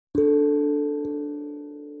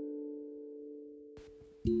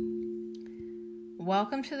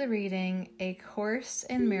Welcome to the reading, A Course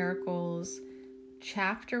in Miracles,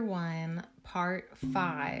 Chapter 1, Part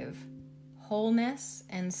 5, Wholeness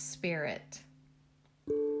and Spirit.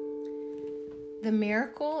 The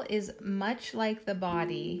miracle is much like the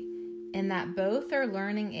body in that both are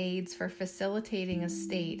learning aids for facilitating a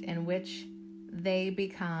state in which they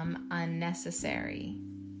become unnecessary.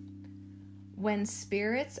 When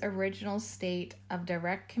spirit's original state of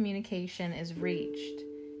direct communication is reached,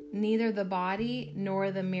 neither the body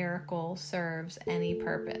nor the miracle serves any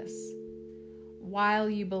purpose. While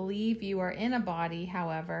you believe you are in a body,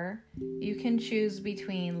 however, you can choose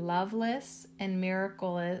between loveless and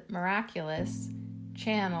miraculous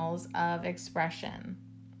channels of expression.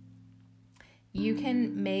 You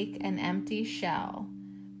can make an empty shell,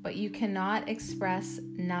 but you cannot express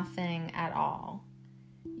nothing at all.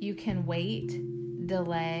 You can wait,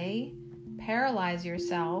 delay, paralyze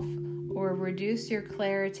yourself, or reduce your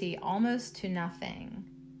clarity almost to nothing.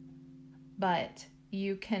 But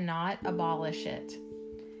you cannot abolish it.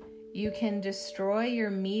 You can destroy your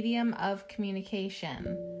medium of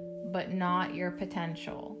communication, but not your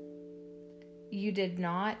potential. You did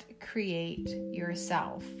not create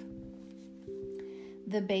yourself.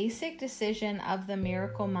 The basic decision of the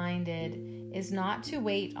miracle-minded is not to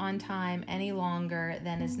wait on time any longer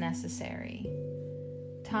than is necessary.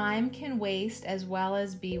 Time can waste as well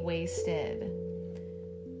as be wasted.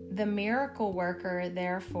 The miracle worker,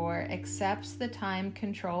 therefore, accepts the time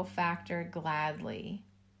control factor gladly.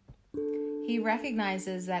 He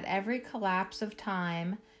recognizes that every collapse of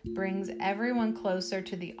time brings everyone closer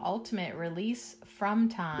to the ultimate release from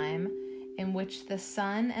time, in which the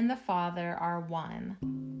Son and the Father are one.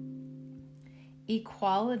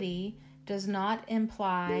 Equality does not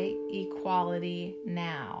imply equality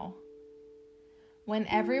now. When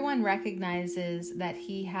everyone recognizes that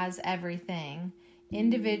he has everything,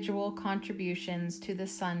 individual contributions to the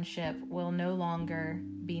sonship will no longer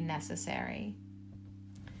be necessary.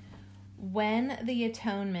 When the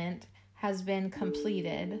atonement has been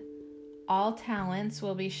completed, all talents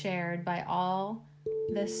will be shared by all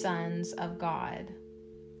the sons of God.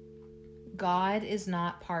 God is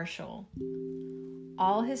not partial.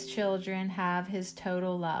 All his children have his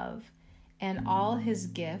total love, and all his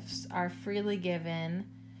gifts are freely given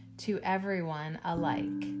to everyone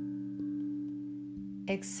alike.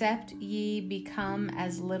 Except ye become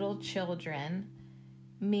as little children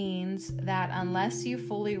means that unless you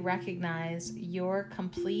fully recognize your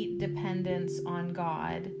complete dependence on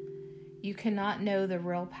God, you cannot know the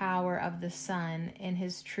real power of the Son in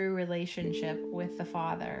his true relationship with the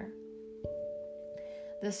Father.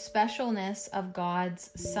 The specialness of God's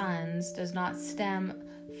sons does not stem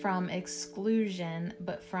from exclusion,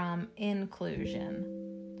 but from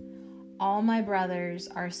inclusion. All my brothers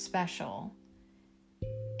are special.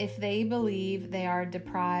 If they believe they are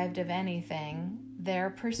deprived of anything,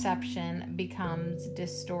 their perception becomes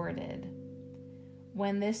distorted.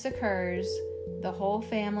 When this occurs, the whole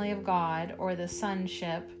family of God, or the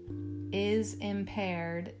sonship, is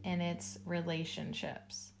impaired in its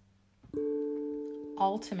relationships.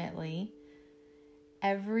 Ultimately,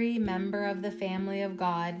 every member of the family of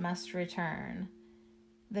God must return.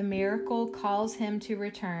 The miracle calls him to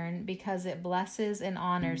return because it blesses and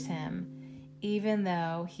honors him, even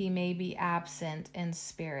though he may be absent in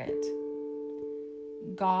spirit.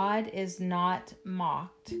 God is not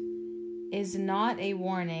mocked, is not a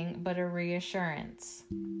warning but a reassurance.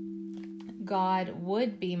 God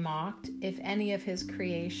would be mocked if any of his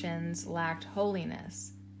creations lacked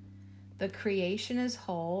holiness. The creation is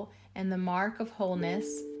whole, and the mark of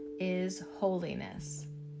wholeness is holiness.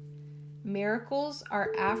 Miracles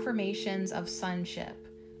are affirmations of sonship,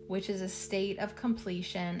 which is a state of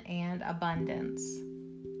completion and abundance.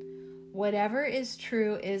 Whatever is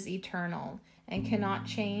true is eternal and cannot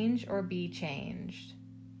change or be changed.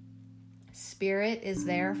 Spirit is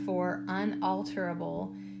therefore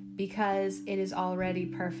unalterable because it is already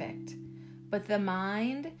perfect, but the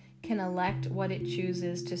mind can elect what it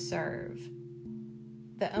chooses to serve.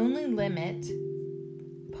 The only limit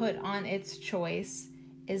put on its choice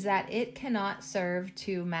is that it cannot serve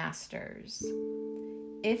two masters.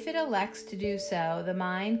 If it elects to do so, the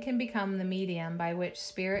mind can become the medium by which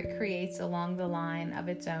spirit creates along the line of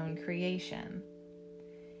its own creation.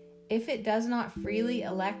 If it does not freely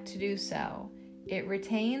elect to do so, it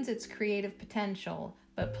retains its creative potential,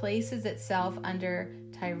 but places itself under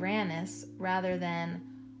tyrannous rather than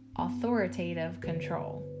authoritative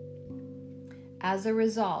control. As a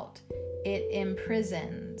result, it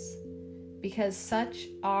imprisons, because such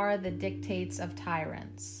are the dictates of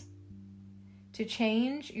tyrants. To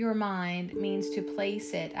change your mind means to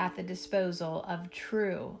place it at the disposal of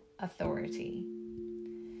true authority.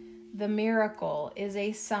 The miracle is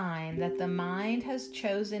a sign that the mind has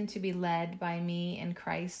chosen to be led by me in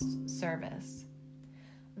Christ's service.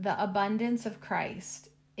 The abundance of Christ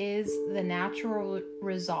is the natural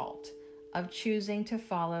result of choosing to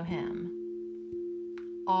follow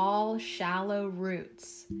him. All shallow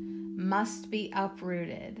roots must be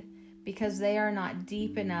uprooted because they are not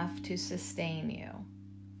deep enough to sustain you.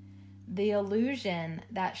 The illusion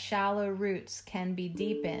that shallow roots can be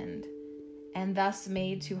deepened and thus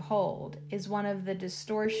made to hold is one of the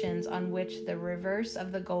distortions on which the reverse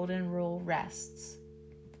of the golden rule rests.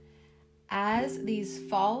 As these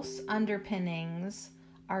false underpinnings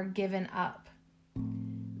are given up,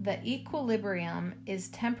 the equilibrium is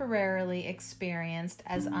temporarily experienced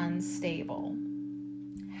as unstable.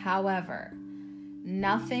 However,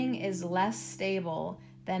 nothing is less stable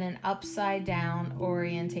than an upside-down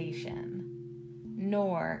orientation,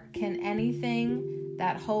 nor can anything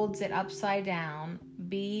that holds it upside down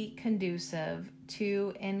be conducive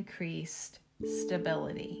to increased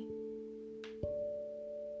stability.